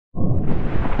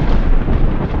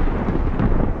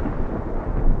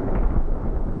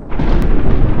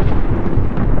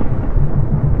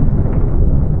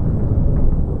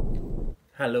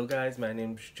Hello guys, my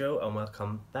name's Joe and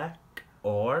welcome back,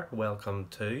 or welcome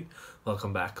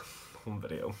back home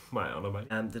video, my anime.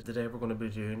 And today we're going to be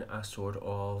doing a sort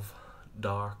of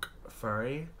dark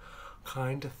furry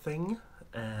kind of thing.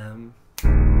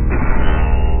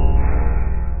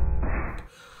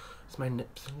 Is my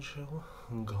nips in show?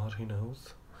 Oh god, who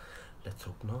knows? Let's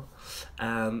hope not.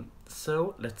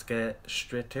 So let's get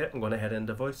straight to it. I'm going to head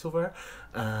into voiceover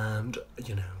and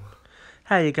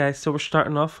Hi you guys, so we're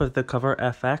starting off with the Cover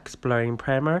FX Blurring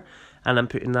Primer, and I'm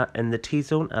putting that in the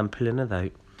T-zone and pulling it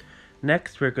out.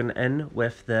 Next we're going in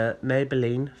with the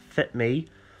Maybelline Fit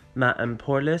Matte and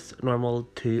Poreless Normal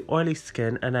to Oily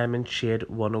Skin, and I'm in shade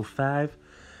 105.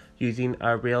 Using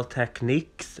our Real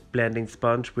Techniques blending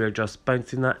sponge, we're just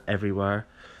bouncing that everywhere.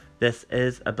 This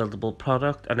is a buildable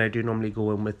product and I do normally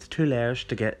go in with 2 layers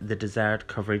to get the desired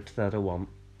coverage that I want.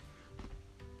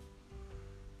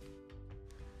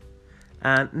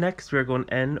 And next we're going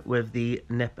in with the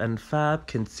Nip and Fab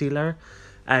Concealer.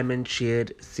 I'm in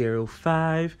shade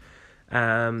 05.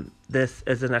 This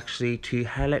isn't actually to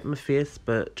highlight my face,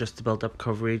 but just to build up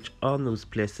coverage on those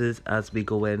places as we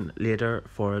go in later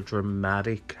for a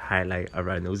dramatic highlight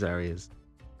around those areas.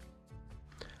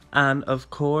 And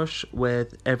of course,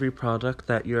 with every product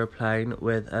that you're applying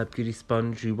with a beauty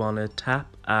sponge, you want to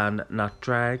tap and not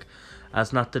drag,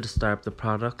 as not to disturb the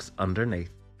products underneath.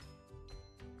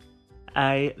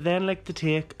 I then like to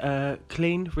take a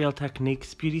clean Real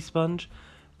Techniques beauty sponge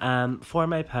for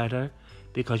my powder,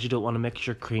 because you don't want to mix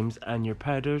your creams and your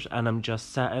powders, and I'm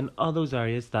just setting all those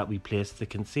areas that we placed the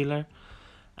concealer.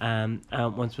 And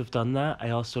once we've done that,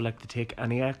 I also like to take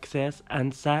any excess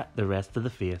and set the rest of the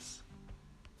face.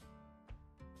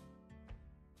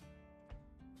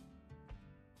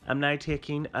 I'm now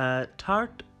taking a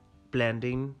Tarte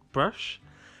blending brush,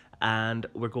 and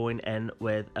we're going in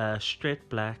with a straight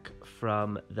black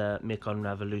from the Make On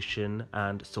Revolution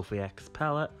and Soph X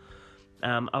palette.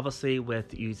 Obviously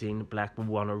with using black, we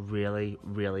want to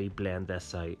really blend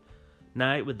this out.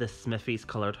 Now with the Smiffysuk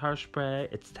coloured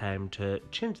hairspray, it's time to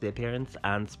change the appearance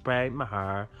and spray my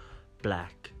hair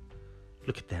black.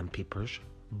 Look at them peepers,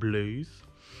 blues.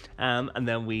 And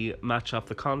then we match up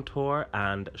the contour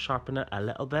and sharpen it a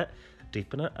little bit,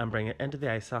 deepen it and bring it into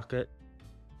the eye socket.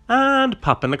 And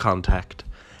pop in a contact.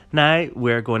 Now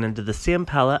we're going into the same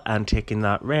palette and taking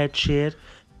that red shade,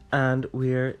 and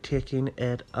we're taking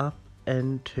it up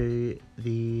into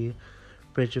the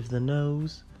bridge of the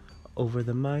nose, over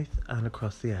the mouth and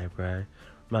across the eyebrow.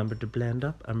 Remember to blend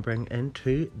up and bring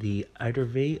into the outer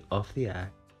V of the eye.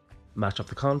 Match up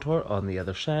the contour on the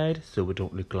other side so we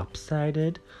don't look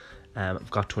lopsided.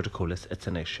 I've got torticollis, it's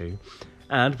an issue.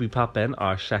 And we pop in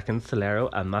our second Sclera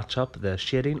and match up the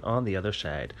shading on the other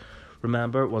side.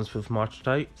 Remember, once we've matched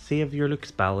out, see if your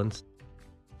look's balanced.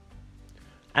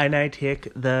 I now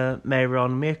take the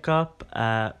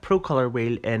Mehronmakeup Pro Colour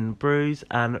Wheel in Bruise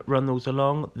and run those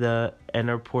along the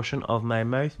inner portion of my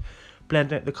mouth,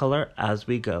 blend out the colour as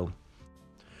we go.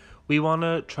 We want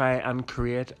to try and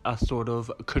create a sort of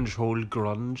controlled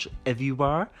grunge, if you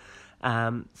were,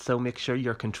 so make sure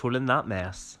you're controlling that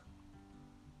mess.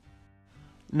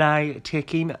 Now,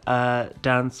 taking a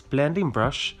dance blending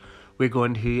brush, we're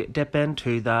going to dip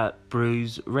into that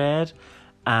Bruise red,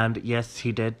 and yes,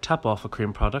 he did tap off a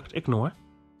cream product, ignore.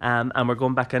 And we're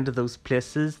going back into those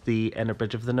places, the inner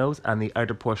bridge of the nose and the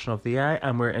outer portion of the eye,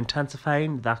 and we're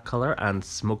intensifying that colour and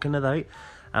smoking it out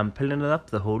and pulling it up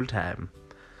the whole time.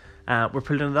 We're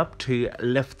pulling it up to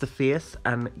lift the face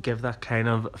and give that kind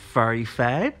of furry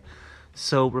vibe.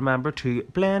 So remember to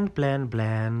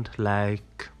blend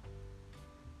like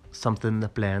something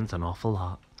that blends an awful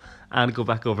lot, and go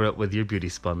back over it with your beauty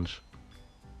sponge.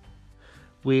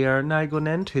 We are now going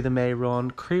into the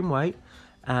Mehron Cream White,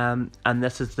 and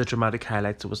this is the dramatic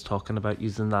highlights I was talking about,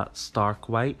 using that stark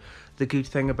white. The good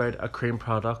thing about a cream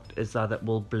product is that it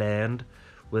will blend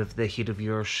with the heat of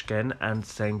your skin and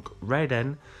sink right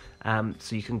in,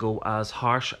 so you can go as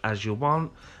harsh as you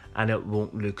want and it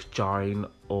won't look jarring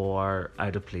or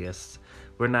out of place.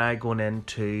 We're now going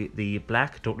into the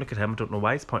black. Don't look at him, don't know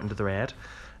why he's pointing to the red.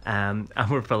 And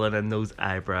we're filling in those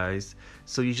eyebrows.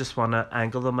 So you just want to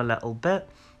angle them a little bit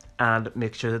and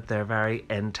make sure that they're very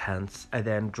intense. I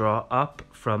then draw up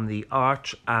from the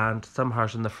arch and some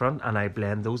hairs in the front and I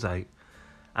blend those out.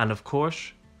 And of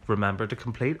course, remember to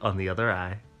complete on the other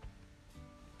eye.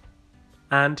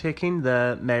 And taking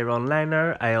the Mehron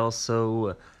liner, I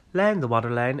also line the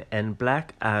waterline in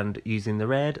black and using the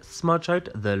red, smudge out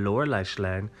the lower lash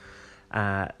line.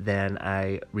 Then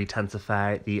I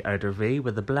retensify the outer V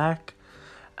with the black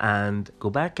and go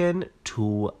back in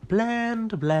to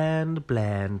blend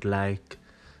like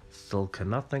still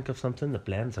cannot think of something that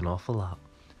blends an awful lot.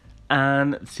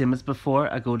 And same as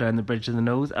before, I go down the bridge of the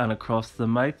nose and across the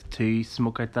mouth to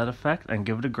smoke out that effect and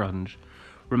give it a grunge.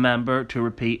 Remember to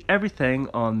repeat everything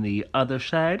on the other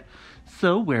side,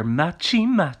 so we're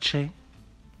matchy.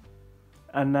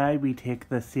 And now we take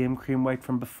the same cream white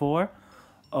from before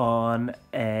on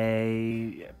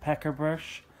a pecker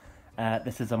brush.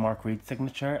 This is a Mark Reed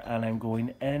signature, and I'm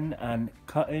going in and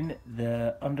cutting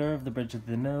the under of the bridge of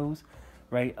the nose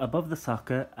right above the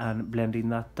socket and blending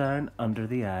that down under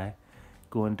the eye,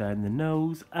 going down the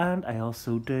nose, and I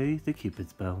also do the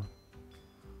Cupid's bow.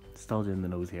 Still doing the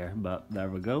nose here, but there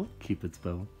we go, Cupid's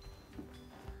bow.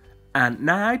 And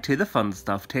now to the fun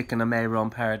stuff, taking a Mehron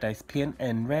Paradise paint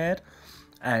in red.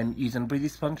 I'm using a breathy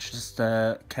sponge just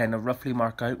to kind of roughly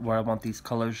mark out where I want these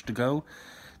colours to go.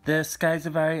 The sky is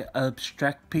a very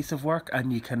abstract piece of work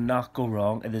and you cannot go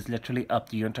wrong. It is literally up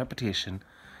to your interpretation.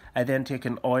 I then take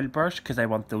an oil brush because I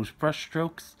want those brush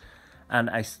strokes, and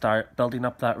I start building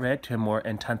up that red to a more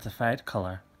intensified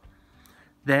colour.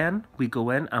 Then we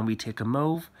go in and we take a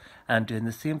mauve, and doing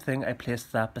the same thing, I place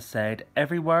that beside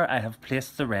everywhere I have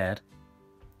placed the red.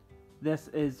 This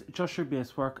is just your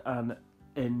base work, and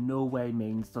in no way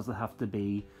means does it have to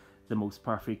be the most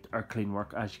perfect or clean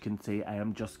work. As you can see, I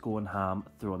am just going ham,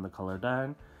 throwing the colour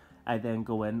down. I then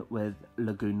go in with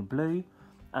Lagoon Blue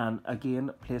and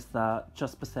again place that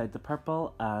just beside the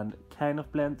purple and kind of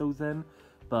blend those in,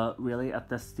 but really at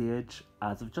this stage,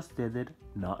 as I've just stated,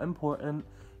 not important.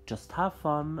 Just have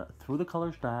fun, throw the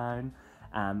colours down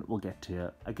and we'll get to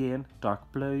it. Again, dark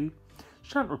blue,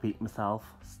 shan't repeat myself,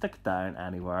 stick it down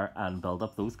anywhere and build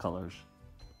up those colours.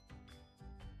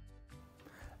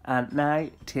 And now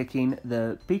taking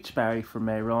the Beach Berry from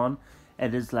Mehron,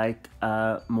 it is like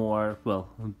a more, well,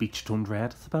 beach toned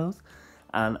red I suppose.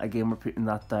 And again we're putting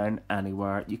that down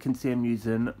anywhere. You can see I'm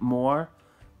using more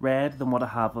red than what I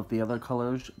have of the other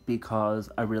colours because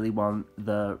I really want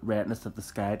the redness of the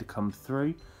sky to come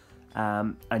through.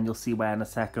 And you'll see why in a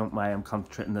second why I'm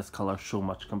concentrating this colour so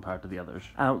much compared to the others.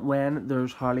 And when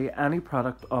there's hardly any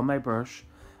product on my brush,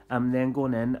 I'm then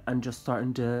going in and just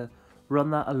starting to run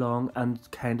that along and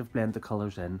kind of blend the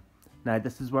colours in. Now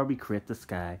this is where we create the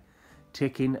sky.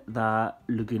 Taking that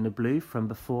Laguna Blue from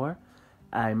before,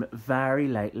 I'm very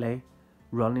lightly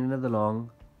running it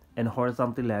along in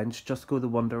horizontal lines, just go the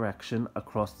one direction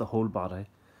across the whole body.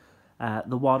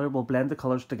 The water will blend the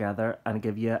colours together and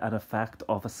give you an effect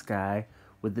of a sky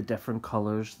with the different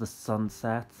colours, the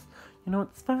sunsets. You know,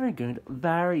 it's very good,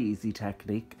 very easy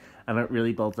technique, and it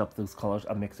really builds up those colours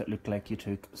and makes it look like you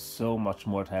took so much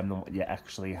more time than what you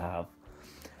actually have.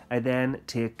 I then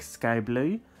take Sky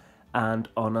Blue, and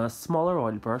on a smaller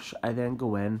oil brush, I then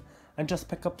go in and just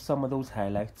pick up some of those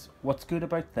highlights. What's good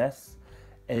about this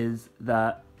is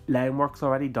that line work's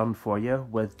already done for you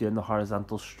with doing the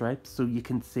horizontal stripes, so you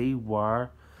can see where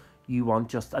you want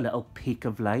just a little peak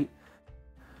of light.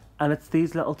 And it's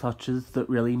these little touches that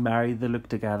really marry the look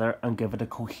together and give it a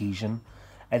cohesion.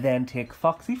 I then take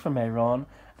Foxy from Mehron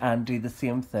and do the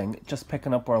same thing, just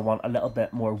picking up where I want a little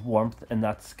bit more warmth in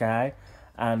that sky,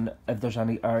 and if there's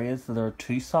any areas that are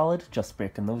too solid, just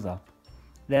breaking those up.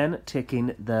 Then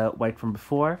taking the white from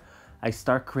before, I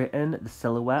start creating the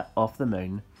silhouette of the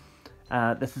moon.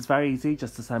 This is very easy,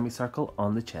 just a semicircle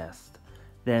on the chest.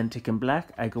 Then taking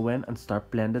black, I go in and start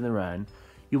blending around.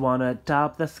 You want to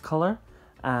dab this colour.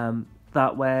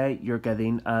 That way you're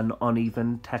getting an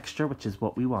uneven texture, which is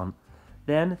what we want.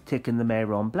 Then taking the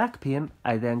Mehron black paint,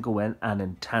 I then go in and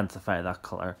intensify that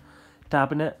colour,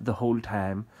 dabbing it the whole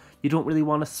time. You don't really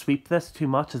want to sweep this too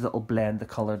much as it'll blend the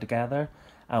colour together,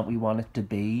 and we want it to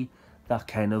be that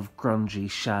kind of grungy,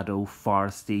 shadow,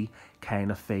 foresty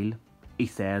kind of feel. He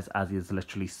says as he's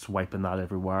literally swiping that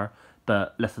everywhere,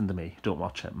 but listen to me, don't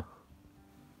watch him.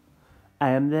 I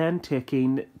am then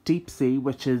taking Deep Sea,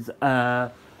 which is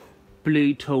a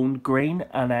blue toned green,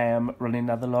 and I am running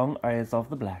that along areas of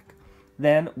the black.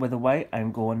 Then with the white,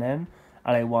 I'm going in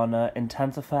and I want to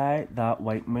intensify that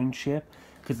white moon shape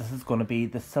because this is going to be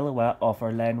the silhouette of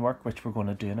our line work, which we're going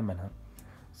to do in a minute.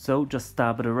 So just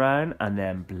stab it around and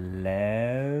then blend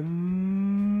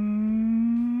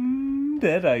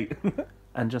it out.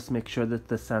 And just make sure that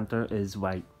the center is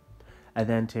white. I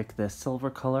then take this silver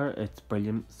colour, it's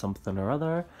brilliant something or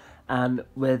other, and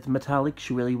with metallics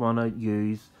you really want to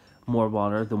use more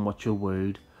water than what you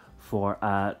would for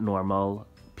a normal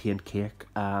paint cake.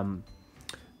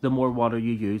 The more water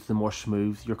you use, the more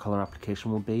smooth your colour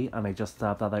application will be, and I just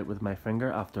dab that out with my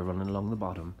finger after running along the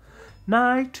bottom.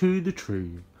 Now to the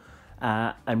true.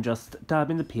 I'm just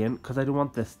dabbing the paint because I don't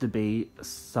want this to be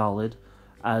solid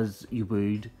as you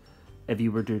would if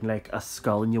you were doing like a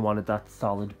skull and you wanted that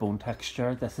solid bone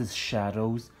texture. This is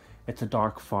shadows, it's a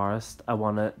dark forest, I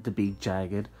want it to be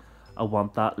jagged I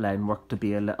want that line work to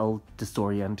be a little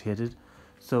disorientated.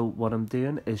 So what I'm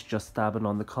doing is just dabbing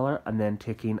on the colour and then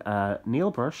taking a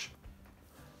nail brush,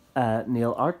 a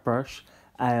nail art brush.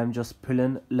 I am just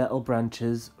pulling little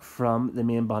branches from the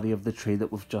main body of the tree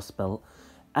that we've just built.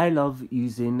 I love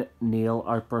using nail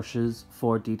art brushes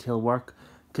for detail work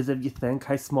because if you think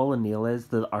how small a nail is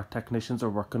that art technicians are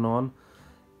working on,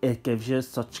 it gives you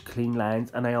such clean lines.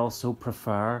 And I also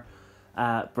prefer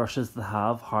brushes that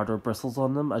have harder bristles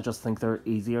on them. I just think they're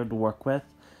easier to work with.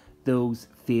 Those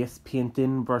face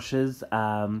painting brushes,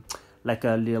 like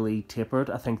a Lily Tapered,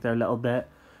 I think they're a little bit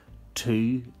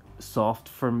too soft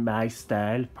for my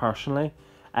style personally.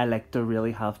 I like to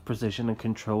really have precision and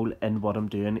control in what I'm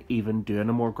doing, even doing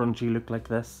a more grungy look like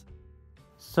this.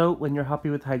 So when you're happy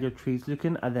with how your tree's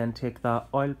looking, I then take that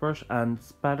oil brush and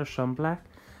spatter some black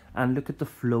and look at the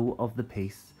flow of the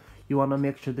piece. You want to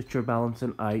make sure that you're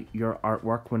balancing out your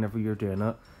artwork whenever you're doing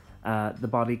it. The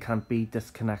body can't be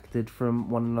disconnected from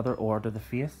one another or to the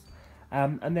face.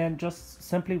 And then just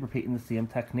simply repeating the same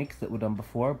techniques that we've done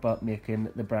before, but making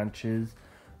the branches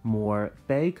more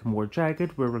big, more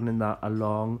jagged. We're running that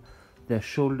along the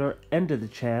shoulder into the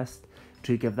chest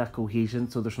to give that cohesion,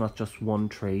 so there's not just one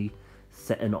tree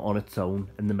sitting on its own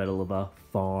in the middle of a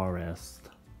forest.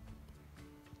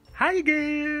 Hi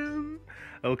again!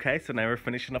 Okay, so now we're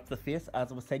finishing up the face.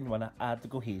 As I was saying, you want to add the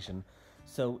cohesion.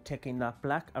 So taking that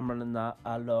black, I'm running that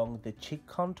along the cheek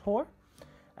contour.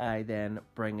 I then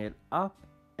bring it up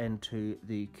into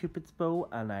the cupid's bow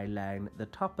and I line the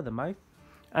top of the mouth.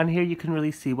 And here you can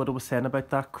really see what I was saying about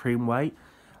that cream white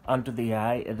under the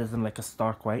eye. It isn't like a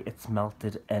stark white, it's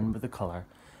melted in with the colour.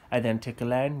 I then take a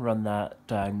line, run that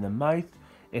down the mouth,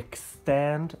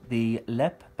 extend the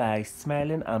lip by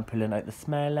smiling and pulling out the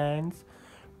smile lines,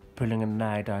 pulling an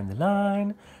eye down the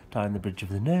line, down the bridge of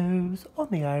the nose, on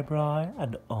the eyebrow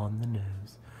and on the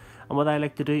nose. And what I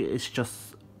like to do is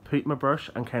just put my brush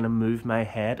and kind of move my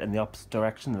head in the opposite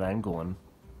direction that I'm going.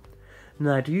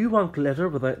 Now, do you want glitter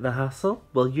without the hassle?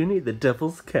 Well, you need the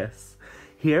devil's kiss.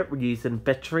 Here we're using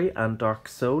Bitchery and Dark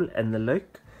Soul in the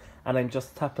look, and I'm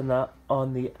just tapping that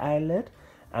on the eyelid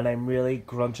and I'm really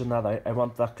grunging that out. I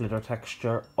want that glitter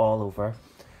texture all over.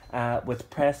 With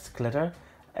pressed glitter,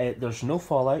 there's no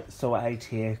fallout, so I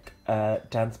take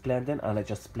dance blending and I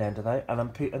just blend it out, and I'm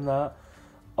putting that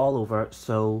all over,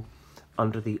 so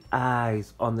under the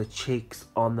eyes, on the cheeks,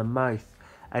 on the mouth.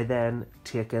 I then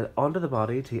take it onto the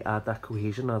body to add that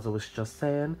cohesion, as I was just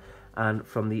saying, and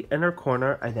from the inner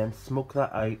corner I then smoke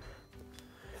that out.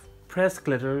 Pressed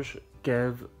glitters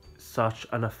give such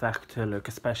an effect to a look,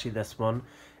 especially this one.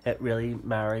 It really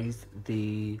marries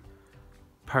the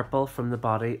purple from the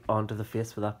body onto the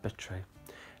face with that Bitchery.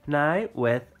 Now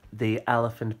with the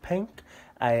elephant pink,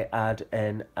 I add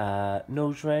in a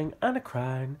nose ring and a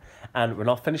crown, and we're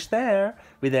not finished there.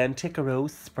 We then take a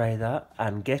rose, spray that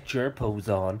and get your pose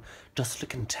on. Just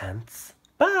look intense.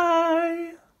 Bye!